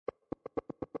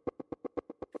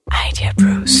Media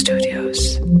Pro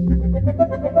Studios.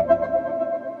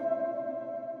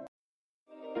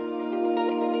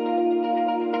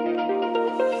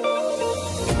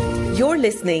 You're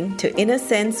listening to Inner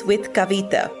Sense with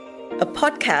Kavita, a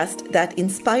podcast that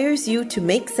inspires you to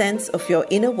make sense of your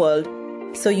inner world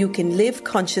so you can live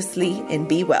consciously and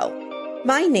be well.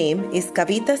 My name is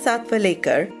Kavita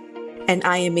Satwalekar, and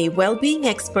I am a well-being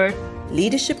expert,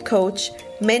 leadership coach,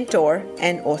 mentor,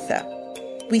 and author.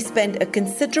 We spend a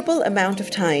considerable amount of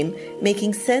time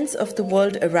making sense of the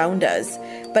world around us,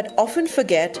 but often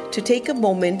forget to take a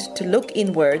moment to look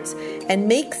inwards and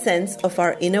make sense of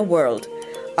our inner world,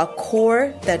 a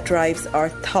core that drives our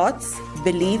thoughts,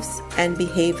 beliefs, and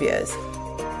behaviors.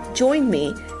 Join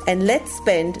me and let's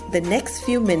spend the next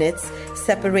few minutes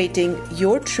separating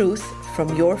your truth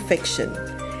from your fiction.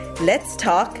 Let's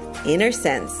talk inner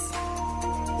sense.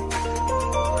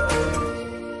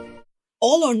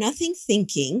 All or nothing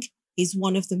thinking is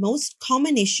one of the most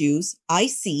common issues I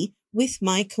see with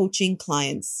my coaching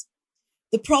clients.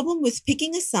 The problem with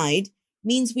picking a side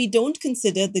means we don't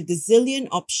consider the gazillion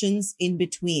options in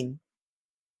between.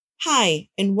 Hi,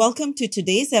 and welcome to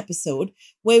today's episode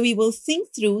where we will think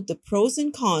through the pros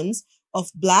and cons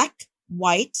of black,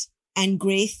 white, and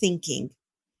gray thinking.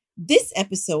 This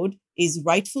episode is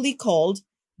rightfully called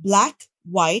Black,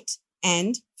 White,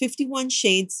 and 51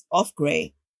 Shades of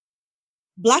Gray.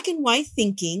 Black and white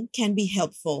thinking can be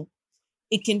helpful.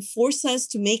 It can force us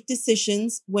to make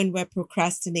decisions when we're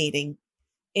procrastinating.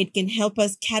 It can help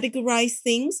us categorize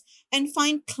things and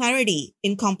find clarity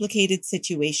in complicated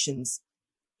situations.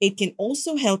 It can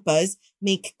also help us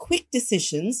make quick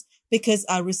decisions because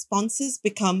our responses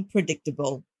become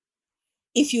predictable.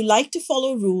 If you like to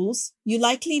follow rules, you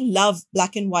likely love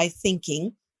black and white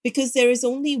thinking because there is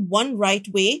only one right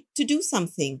way to do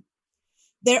something.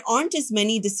 There aren't as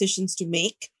many decisions to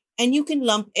make, and you can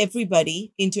lump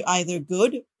everybody into either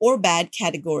good or bad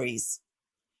categories.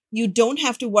 You don't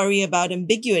have to worry about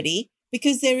ambiguity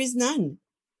because there is none.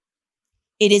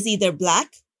 It is either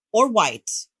black or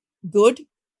white, good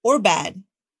or bad,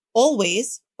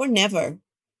 always or never,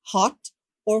 hot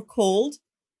or cold,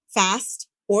 fast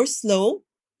or slow,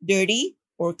 dirty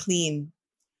or clean.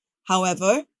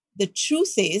 However, the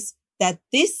truth is that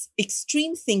this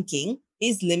extreme thinking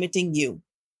is limiting you.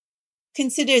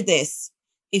 Consider this.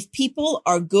 If people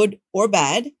are good or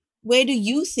bad, where do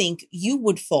you think you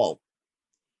would fall?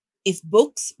 If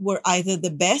books were either the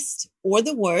best or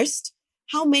the worst,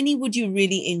 how many would you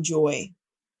really enjoy?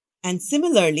 And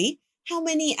similarly, how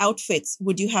many outfits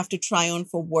would you have to try on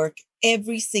for work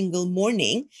every single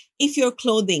morning if your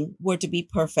clothing were to be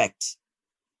perfect?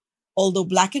 Although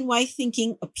black and white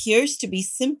thinking appears to be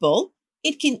simple,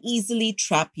 it can easily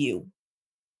trap you.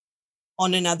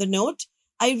 On another note,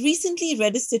 I recently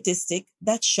read a statistic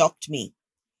that shocked me.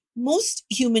 Most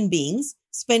human beings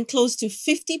spend close to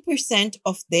 50%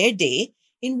 of their day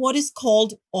in what is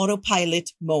called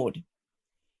autopilot mode.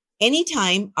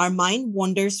 Anytime our mind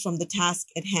wanders from the task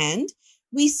at hand,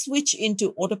 we switch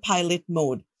into autopilot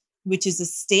mode, which is a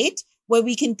state where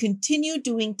we can continue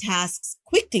doing tasks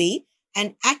quickly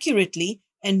and accurately,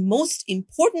 and most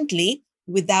importantly,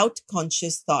 without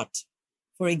conscious thought.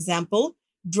 For example,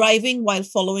 driving while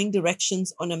following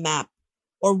directions on a map,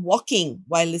 or walking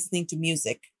while listening to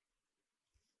music.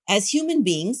 As human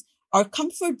beings, our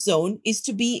comfort zone is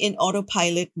to be in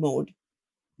autopilot mode.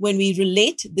 When we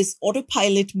relate this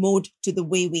autopilot mode to the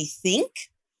way we think,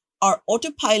 our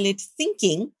autopilot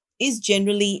thinking is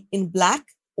generally in black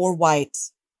or white.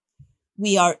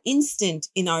 We are instant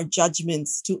in our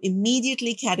judgments to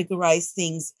immediately categorize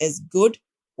things as good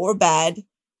or bad,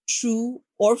 true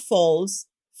or false,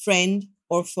 friend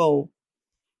or foe.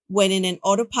 When in an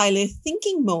autopilot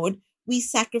thinking mode, we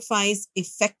sacrifice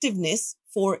effectiveness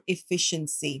for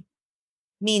efficiency.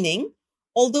 Meaning,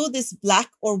 although this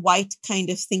black or white kind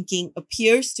of thinking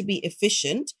appears to be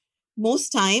efficient, most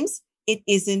times it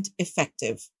isn't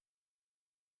effective.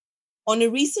 On a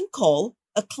recent call,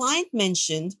 a client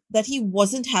mentioned that he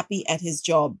wasn't happy at his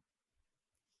job.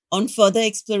 On further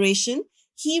exploration,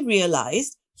 he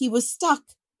realized he was stuck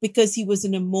because he was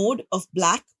in a mode of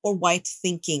black or white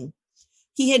thinking.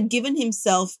 He had given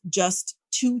himself just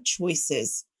two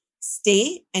choices: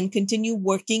 stay and continue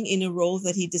working in a role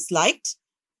that he disliked,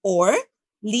 or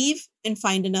leave and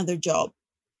find another job.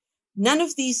 None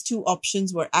of these two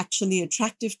options were actually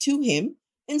attractive to him,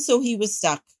 and so he was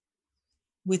stuck.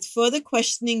 With further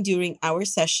questioning during our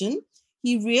session,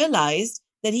 he realized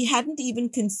that he hadn't even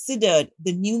considered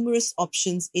the numerous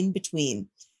options in between,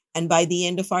 and by the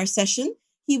end of our session,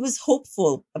 he was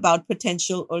hopeful about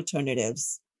potential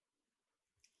alternatives.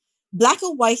 Black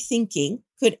or white thinking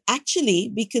could actually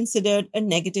be considered a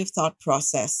negative thought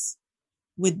process.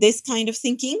 With this kind of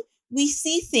thinking, we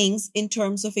see things in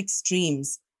terms of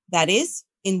extremes, that is,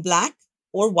 in black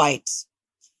or white.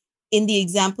 In the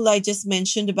example I just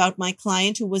mentioned about my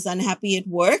client who was unhappy at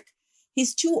work,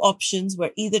 his two options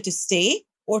were either to stay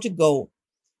or to go.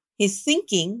 His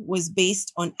thinking was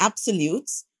based on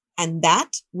absolutes, and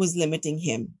that was limiting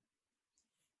him.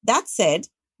 That said,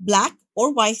 black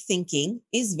or white thinking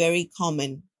is very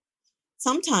common.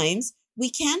 Sometimes we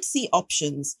can't see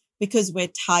options because we're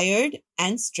tired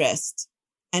and stressed.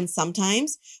 And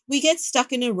sometimes we get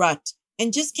stuck in a rut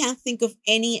and just can't think of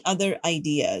any other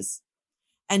ideas.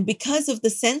 And because of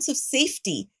the sense of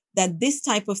safety that this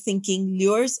type of thinking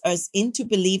lures us into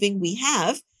believing we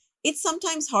have, it's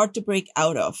sometimes hard to break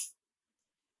out of.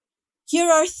 Here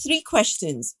are 3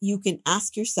 questions you can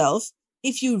ask yourself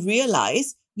if you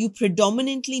realize you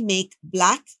predominantly make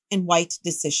black and white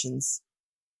decisions.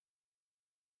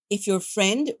 If your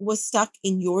friend was stuck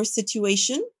in your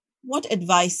situation, what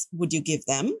advice would you give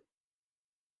them?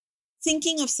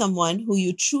 Thinking of someone who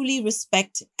you truly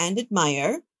respect and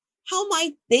admire, how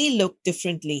might they look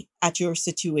differently at your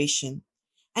situation?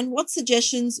 And what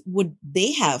suggestions would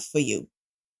they have for you?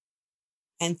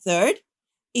 And third,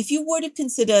 if you were to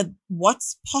consider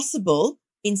what's possible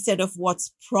instead of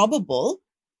what's probable,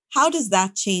 how does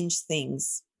that change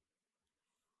things?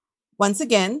 Once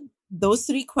again, those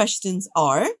 3 questions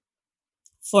are: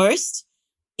 first,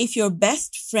 if your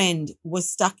best friend was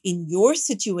stuck in your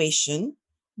situation,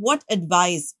 what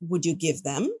advice would you give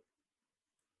them?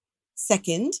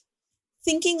 Second,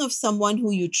 thinking of someone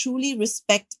who you truly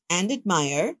respect and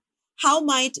admire, how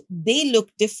might they look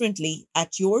differently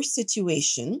at your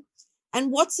situation?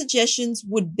 And what suggestions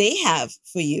would they have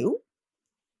for you?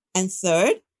 And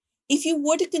third, if you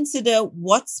were to consider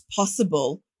what's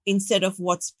possible instead of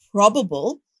what's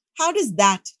probable, how does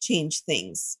that change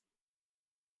things?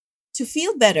 To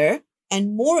feel better,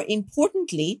 and more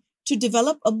importantly, to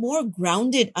develop a more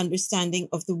grounded understanding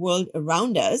of the world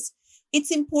around us, it's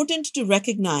important to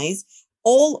recognize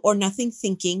all or nothing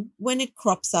thinking when it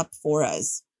crops up for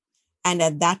us. And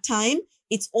at that time,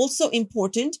 it's also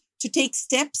important to take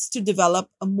steps to develop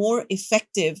a more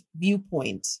effective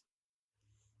viewpoint.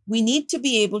 We need to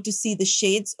be able to see the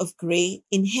shades of gray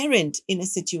inherent in a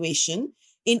situation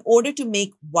in order to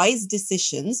make wise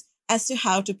decisions as to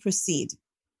how to proceed.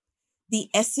 The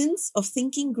essence of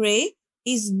thinking gray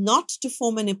is not to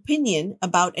form an opinion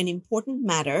about an important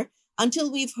matter until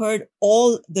we've heard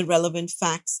all the relevant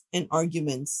facts and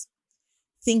arguments.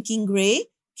 Thinking gray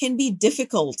can be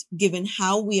difficult given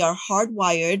how we are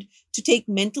hardwired to take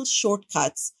mental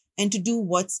shortcuts and to do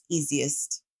what's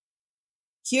easiest.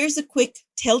 Here's a quick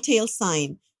telltale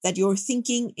sign that you're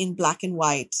thinking in black and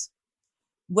white.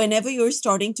 Whenever you're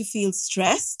starting to feel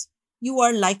stressed, you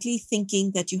are likely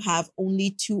thinking that you have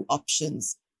only 2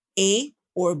 options, A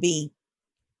or B.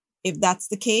 If that's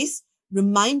the case,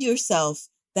 remind yourself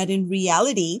that in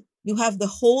reality, you have the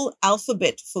whole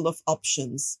alphabet full of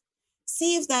options.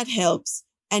 See if that helps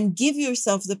and give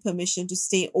yourself the permission to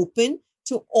stay open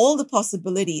to all the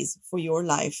possibilities for your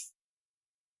life.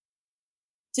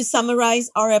 To summarize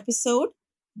our episode,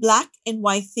 black and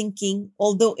white thinking,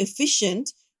 although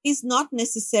efficient, is not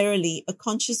necessarily a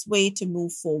conscious way to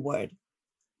move forward.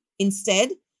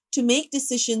 Instead, to make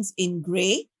decisions in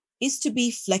gray is to be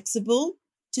flexible,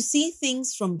 to see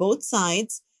things from both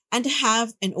sides, and to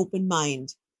have an open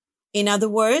mind. In other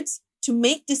words, to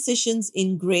make decisions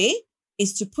in gray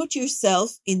is to put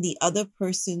yourself in the other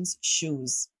person's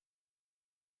shoes.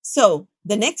 So,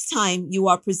 the next time you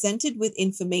are presented with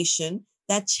information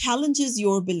that challenges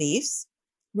your beliefs,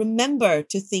 remember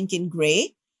to think in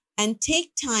gray and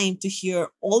take time to hear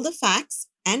all the facts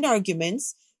and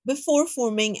arguments before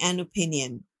forming an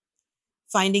opinion.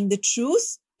 Finding the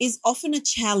truth is often a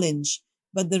challenge,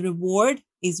 but the reward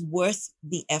is worth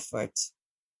the effort.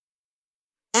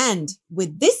 And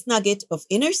with this nugget of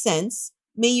inner sense,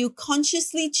 may you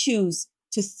consciously choose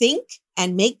to think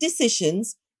and make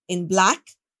decisions in black,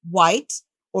 white,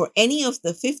 or any of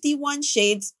the 51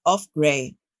 shades of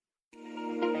gray.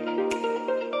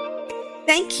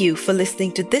 Thank you for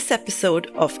listening to this episode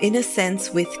of Inner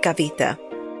Sense with Kavita.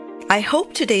 I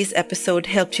hope today's episode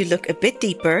helped you look a bit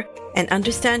deeper and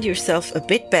understand yourself a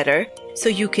bit better so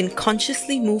you can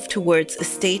consciously move towards a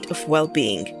state of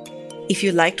well-being. If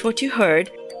you liked what you heard,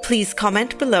 please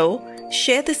comment below,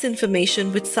 share this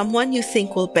information with someone you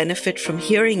think will benefit from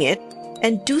hearing it,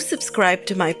 and do subscribe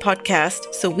to my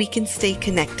podcast so we can stay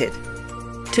connected.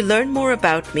 To learn more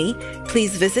about me,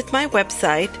 please visit my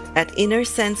website at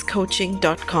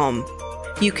innersensecoaching.com.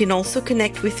 You can also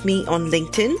connect with me on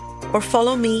LinkedIn or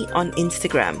follow me on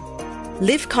Instagram.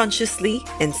 Live consciously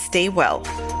and stay well.